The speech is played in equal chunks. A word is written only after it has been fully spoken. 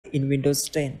in Windows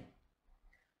 10.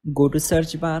 Go to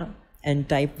search bar and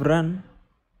type run.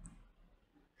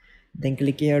 Then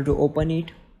click here to open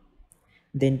it.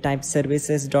 Then type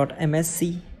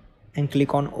services.msc and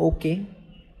click on OK.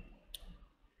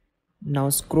 Now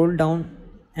scroll down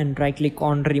and right click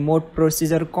on remote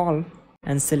procedure call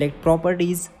and select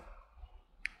properties.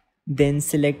 Then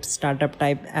select startup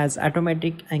type as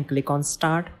automatic and click on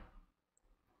start.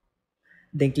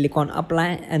 Then click on apply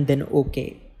and then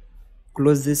OK.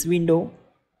 Close this window.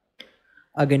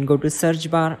 Again go to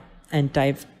search bar and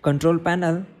type control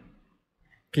panel.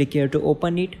 Click here to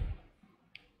open it.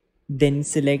 Then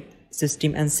select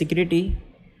system and security.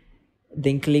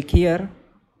 Then click here.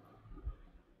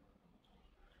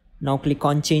 Now click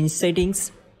on change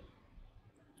settings.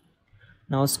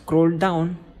 Now scroll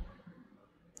down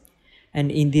and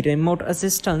in the remote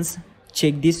assistance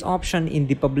check this option in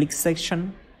the public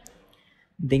section.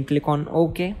 Then click on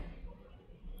OK.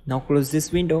 Now close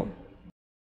this window.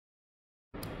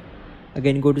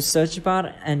 Again go to search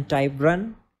bar and type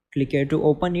run. Click here to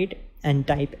open it and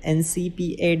type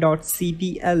ncpa.cpl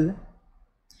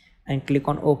and click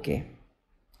on OK.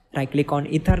 Right click on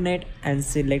Ethernet and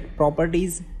select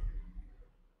properties.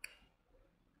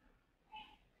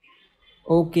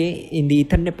 OK, in the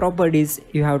Ethernet properties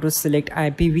you have to select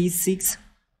IPv6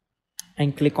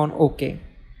 and click on OK.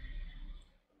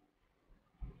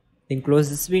 Then close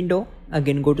this window.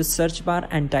 Again go to search bar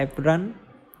and type run.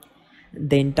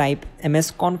 Then type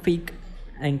msconfig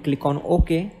and click on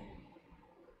OK.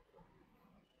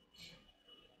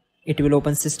 It will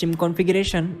open system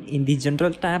configuration. In the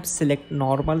general tab select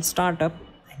normal startup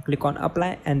and click on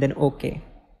apply and then OK.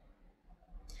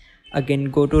 Again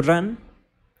go to run.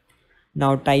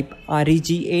 Now type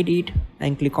regedit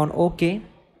and click on OK.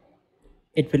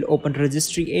 It will open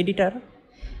registry editor.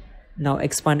 Now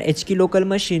expand HK local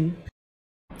machine.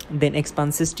 Then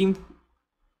expand system.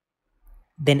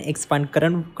 Then expand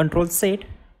current control set.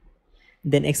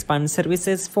 Then expand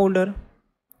services folder.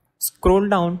 Scroll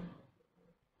down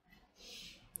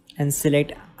and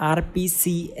select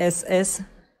RPCSS.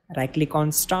 Right click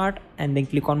on start and then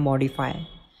click on modify.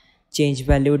 Change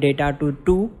value data to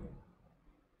 2.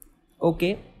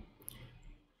 OK.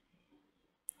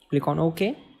 Click on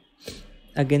OK.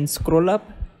 Again scroll up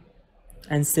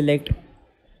and select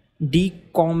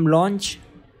dcom launch.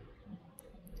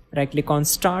 Right click on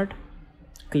start.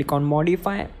 Click on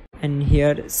modify and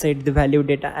here set the value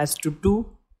data as to 2.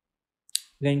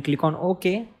 Then click on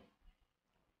OK.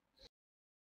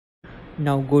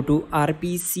 Now go to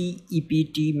RPC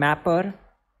EPT mapper.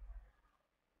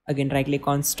 Again right click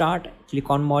on start. Click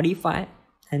on modify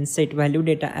and set value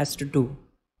data as to 2.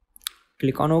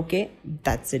 Click on OK.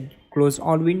 That's it. Close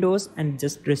all windows and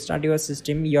just restart your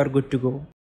system. You're good to go.